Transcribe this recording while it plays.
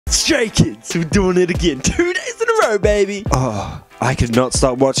Stray Kids, we're doing it again. 2 days in a row, baby. Oh, I could not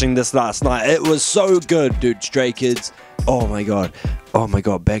stop watching this last night. It was so good, dude. Stray Kids. Oh my god. Oh my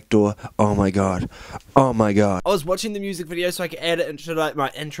god. Backdoor. Oh my god. Oh my god. I was watching the music video so I could add it into like my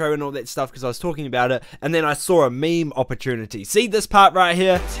intro and all that stuff because I was talking about it, and then I saw a meme opportunity. See this part right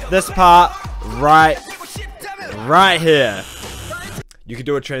here? This part right here. You could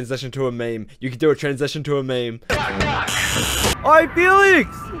do a transition to a meme. You could do a transition to a meme. Oi, Felix!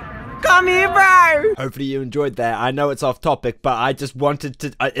 Come here, bro! Hopefully you enjoyed that. I know it's off topic, but I just wanted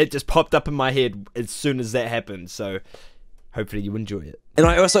to... it just popped up in my head as soon as that happened, so hopefully you enjoy it. And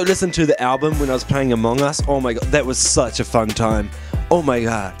I also listened to the album when I was playing Among Us. Oh my god, that was such a fun time. Oh my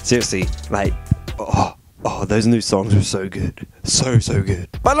god, seriously, like, oh, those new songs were so good. So good.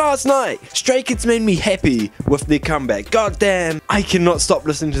 But last night, Stray Kids made me happy with their comeback. God damn, I cannot stop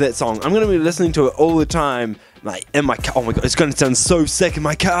listening to that song. I'm gonna be listening to it all the time. Like, in my car. Oh my god, it's gonna sound so sick in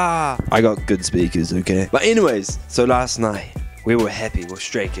my car. I got good speakers, okay? But anyways, so last night, we were happy with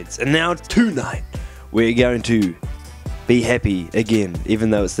Stray Kids. And now tonight, we're going to be happy again,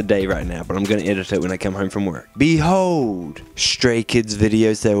 even though it's the day right now, but I'm gonna edit it when I come home from work. Behold, Stray Kids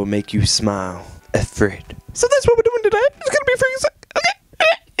videos that will make you smile. A thread. So that's what we're doing today. It's gonna be freaking sick. Okay?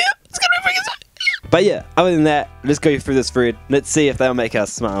 Yeah, it's gonna be freaking sick. But yeah, other than that, let's go through this thread. Let's see if they'll make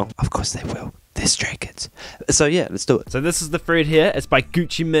us smile. Of course they will. They're Stray Kids. So yeah, let's do it. So this is the thread here. It's by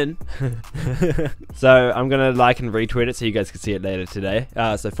Gucci Min. So I'm gonna like and retweet it so you guys can see it later today.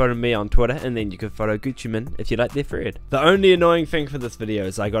 So follow me on Twitter, and then you can follow Gucci Min if you like their thread. The only annoying thing for this video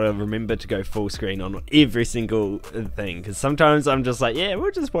is I gotta remember to go full screen on every single thing, because sometimes I'm just like, yeah,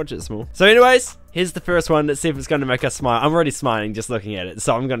 we'll just watch it small. So anyways, here's the first one. Let's see if it's gonna make us smile. I'm already smiling just looking at it,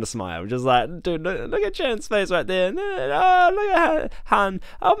 so I'm gonna smile. Just like, dude, look at Chan's face right there. Oh, look at Han.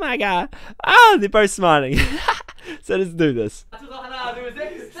 Oh my god. Oh, they're both smiling. So let's do this.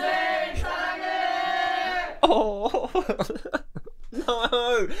 Oh.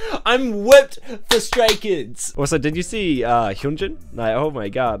 No, I'm whipped for Stray Kids. Also, did you see Hyunjin? Like, oh my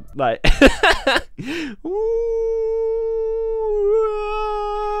god, like,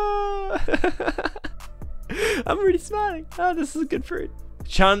 I'm really smiling. Oh, this is a good fruit.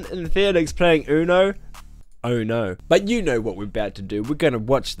 Chun and Felix playing Uno. Oh no. But you know what we're about to do. We're gonna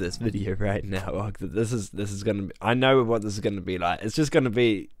watch this video right now. Oh, this is gonna be, I know what this is gonna be like. It's just gonna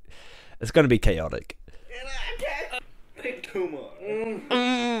be, it's gonna be chaotic. Too much.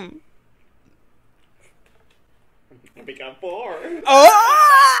 Pick up 4.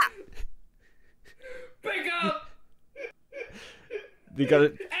 Oh! Pick up. You got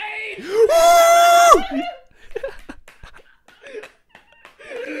it. 8.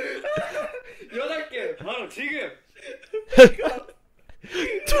 여덟 개. 바로 지금. 12.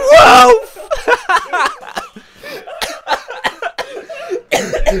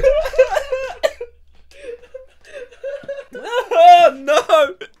 Oh no!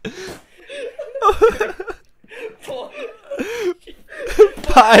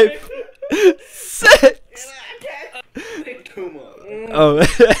 5, 6. Oh,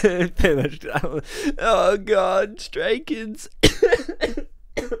 finished. Oh god, Stray Kids.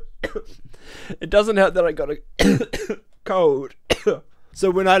 It doesn't help that I got a cold.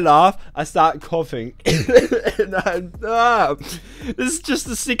 So when I laugh, I start coughing. And this is just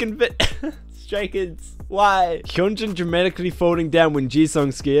the second bit. Stray Kids. Why? Hyunjin dramatically falling down when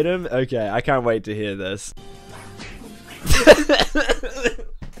Jisung scared him? Okay, I can't wait to hear this.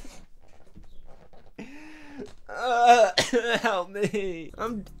 Help me.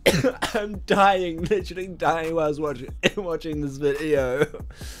 I'm dying, literally dying while I was watching this video.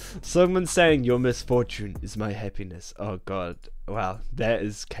 Someone's saying your misfortune is my happiness. Oh god. Wow, that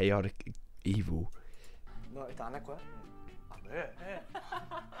is chaotic evil. 너 일단 안 할 거야? 아, 네.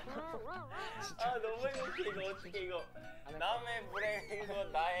 아 너무 행복해 이거 어떻게 이거 남의 불행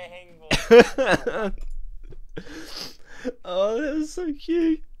행복 나의 행복 Oh, that was so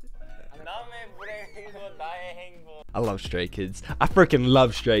cute. 남의 불행 행복 나의 행복. I love Stray Kids. I freaking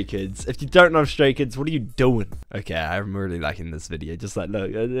love Stray Kids. If you don't love Stray Kids, what are you doing? Okay, I'm really liking this video. Just like,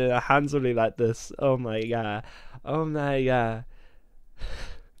 look, hands really like this. Oh my god. Oh my god.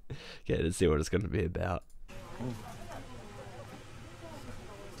 Okay, let's see what it's going to be about.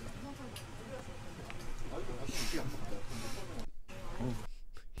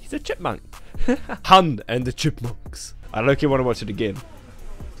 He's a chipmunk. Han and the Chipmunks. I look, you want to watch it again.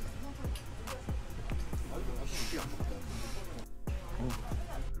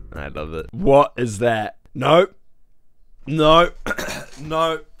 I love it. What is that? No. No.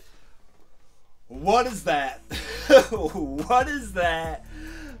 No. What is that? What is that?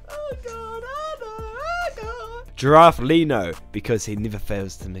 Oh god, oh no, oh god. Giraffe Lino, because he never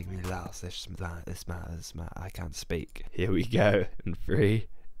fails to make me laugh. That's smart. I can't speak. Here we go. In 3,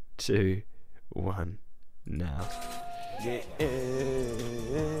 2, 1, now.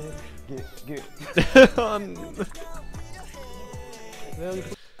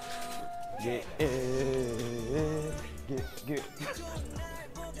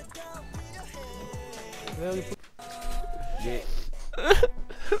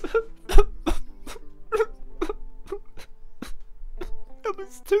 That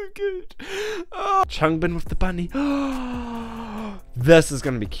was too good. Oh. Changbin with the bunny. This is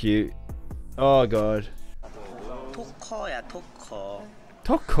gonna be cute. Oh god. 토커야 토커.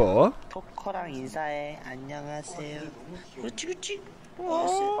 토커? 토커랑 인사해. 안녕하세요. 그렇지 그렇지.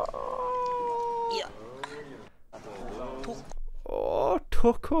 야. Oh,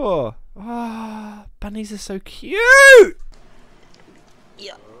 토커. Oh, bunnies are so cute.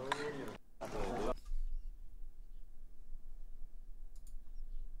 야.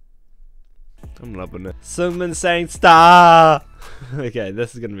 I'm loving it. Someone saying star. Okay,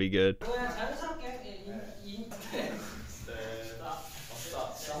 this is gonna be good.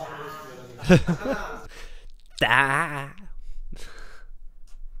 Da.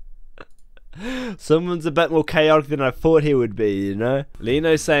 Someone's a bit more chaotic than I thought he would be, you know?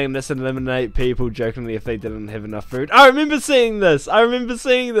 Lino saying this and eliminate people jokingly if they didn't have enough food. I remember seeing this! Oh,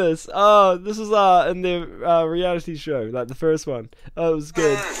 this was in the reality show, like the first one. Oh, it was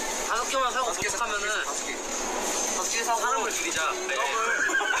good.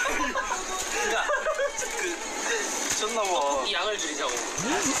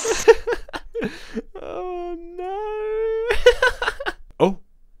 Oh no. Oh,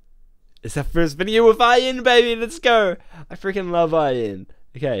 it's our first video with Ian, baby. Let's go. I freaking love Ian.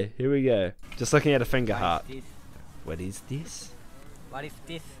 Okay, here we go. Just looking at a finger heart. What is this? What is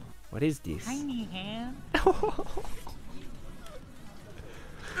this? What is this? Tiny hand.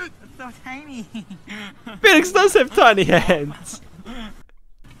 So tiny. Felix does have tiny hands.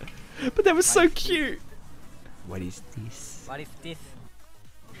 But that was so cute. What is this? What is this?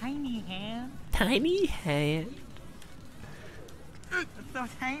 Tiny hand. Tiny hand. So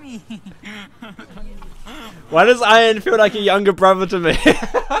tiny. Why does Ian feel like a younger brother to me?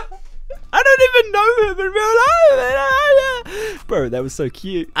 I don't even know him in real life. Bro, that was so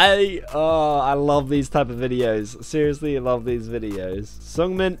cute. I love these type of videos. Seriously, I love these videos.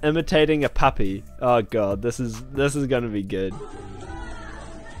 Sungmin imitating a puppy. Oh god, this is gonna be good.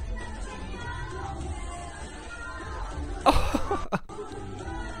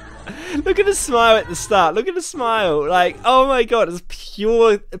 Look at the smile at the start. Look at the smile. Like, oh my god, it's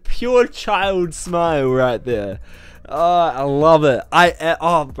pure child smile right there. Oh, I love it.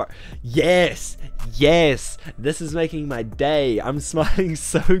 Bro. Yes. This is making my day. I'm smiling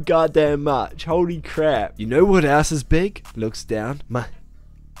so goddamn much. Holy crap. You know what else is big? Looks down. My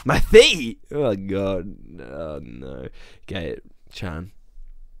feet. Oh god. Oh no. Okay, Chan.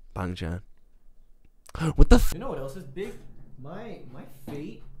 Bang Chan. What the f— You know what else is big? My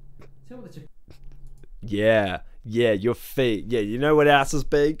feet. Yeah, your feet. Yeah, you know what else is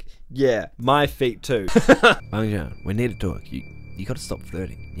big? Yeah, my feet too. Bang Chan, we need to talk. You gotta stop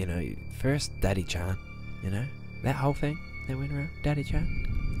flirting. You know, first Daddy Chan. You know, that whole thing that went around, Daddy Chan.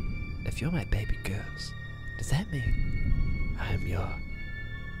 If you're my baby girls, does that mean I'm your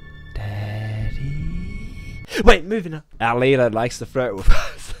daddy? Wait, moving on. Our leader likes to flirt with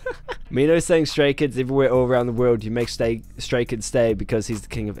us. Mino saying stray kids everywhere all around the world. You make stray kids stay because he's the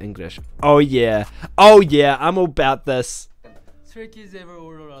king of English. Oh yeah, I'm all about this. Stray kids ever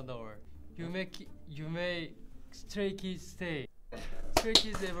all around the world. You make stray kids stay. Stray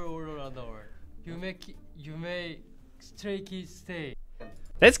kids ever all around the world. You make stray kids stay.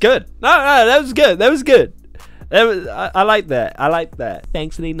 That's good. No, that was good. I like that.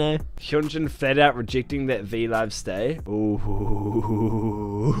 Thanks, Nino. Hyunjin flat out rejecting that V Live stay. Ooh.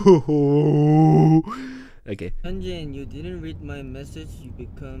 Okay. Hyunjin, you didn't read my message. You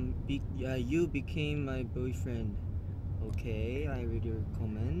became my boyfriend. Okay, I read your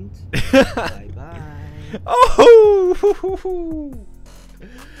comment. Bye bye. Oh.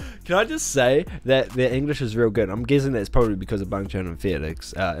 Can I just say that their English is real good? I'm guessing that's probably because of Bang Chan and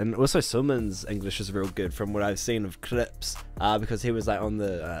Felix. And also Suman's English is real good from what I've seen of clips. Because he was like on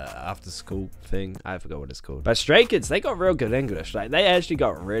the after school thing. I forgot what it's called. But Stray Kids, they got real good English. Like, they actually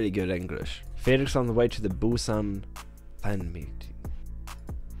got really good English. Felix on the way to the Busan fan meeting.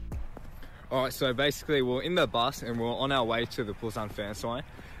 Alright, so basically we're in the bus and we're on our way to the Busan fan sign.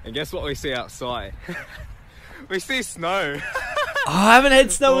 And guess what we see outside? We see snow. Oh, I haven't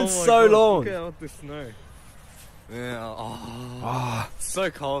had snow in so long. Look at all the snow. Yeah, it's so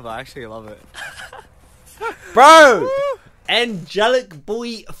cold, I actually love it. Bro! Angelic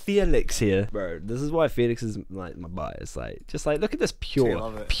boy Felix here. Bro, this is why Felix is like my bias. Like, just like, look at this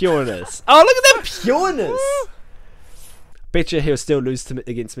pureness. Oh, look at that pureness! Bet you he'll still lose to me,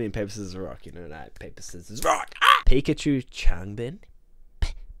 against me in Paper, Scissors, Rock. You know, like, Paper, Scissors, Rock. Ah! Pikachu Changbin.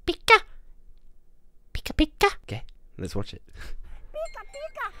 Pika. Pika, Pika. Okay, let's watch it. Pika,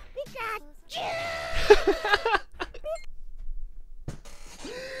 Pika, Pikachu.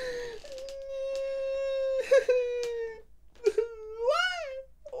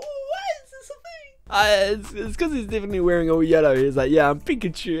 It's because he's definitely wearing all yellow. He's like, yeah, I'm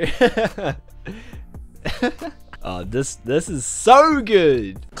Pikachu. Oh, this is so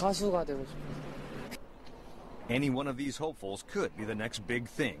good. Any one of these hopefuls could be the next big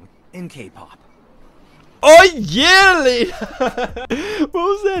thing in K-pop. Oh yeah, Lena. What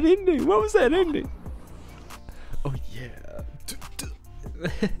was that ending? What was that ending? Oh yeah.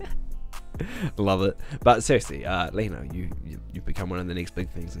 Love it. But seriously, Lena, you've become one of the next big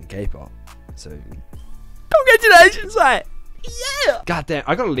things in K-pop. So, congratulations, mate! Yeah! God damn,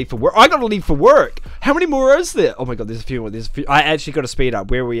 I gotta leave for work. I gotta leave for work. How many more is there? Oh my god, there's a few more. There's a few. I actually gotta speed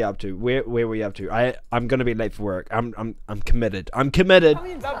up. Where are we up to? Where are we up to? I'm gonna be late for work. I'm committed. I'm committed.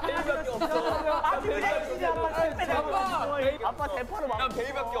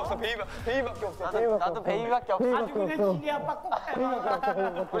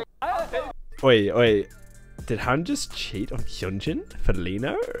 Wait. Did Han just cheat on Hyunjin for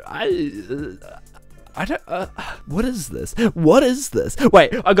Lino? I don't. What is this? What is this?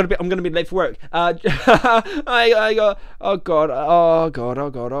 Wait, I'm gonna be late for work. I got. Oh god. Oh god. Oh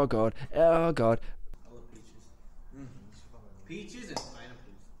god. Oh god. Oh god. Peaches and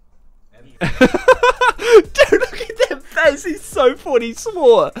Dude, look at that face. He's so funny.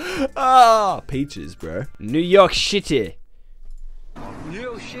 Swore. Ah, peaches, bro. New York City.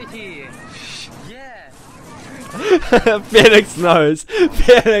 New City. Yeah. Felix knows.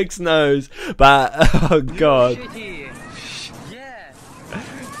 Felix knows. But oh god. Yeah.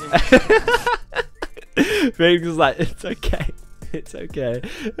 Felix is like, it's okay. It's okay.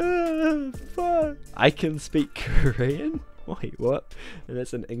 Fuck. I can speak Korean? Wait, what? And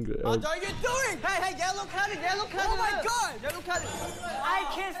that's in English. What are you doing? Hey, yellow card, yellow card. Oh my god, yellow card. I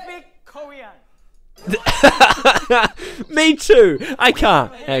can speak Korean. Me too. I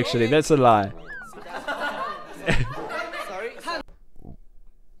can't. Actually, that's a lie. Sorry.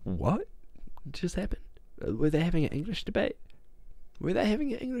 What just happened? Were they having an English debate? Were they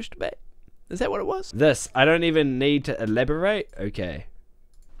having an English debate? Is that what it was? This, I don't even need to elaborate. Okay.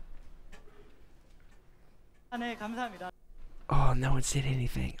 Oh, no one said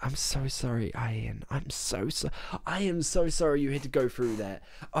anything. I'm so sorry, Ian. I am so sorry you had to go through that.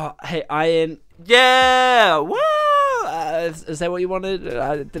 Oh, hey, Ian. Yeah! Woo! Is that what you wanted?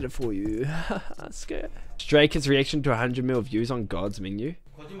 I did it for you. Scared. Stray Kids' reaction to 100 mil views on God's menu.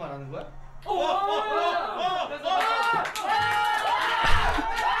 Wait,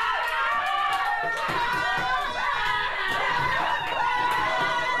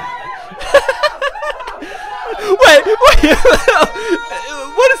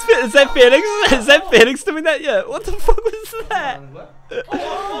 what is that Phoenix? Is that Phoenix doing that? Yeah, what the fuck was that?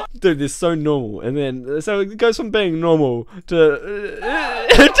 Dude, they're so normal, and then so it goes from being normal to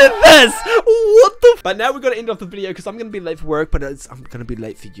this. What the? But now we've got to end off the video because I'm gonna be late for work, but I'm gonna be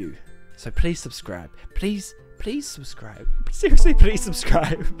late for you. So please subscribe. Please subscribe. Seriously, please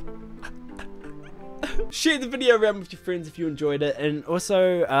subscribe. Share the video around with your friends if you enjoyed it, and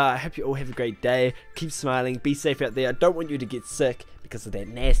also I hope you all have a great day. Keep smiling, be safe out there. I don't want you to get sick because of that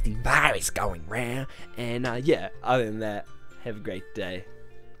nasty virus going round. And yeah, other than that, have a great day.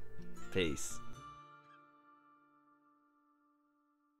 Peace.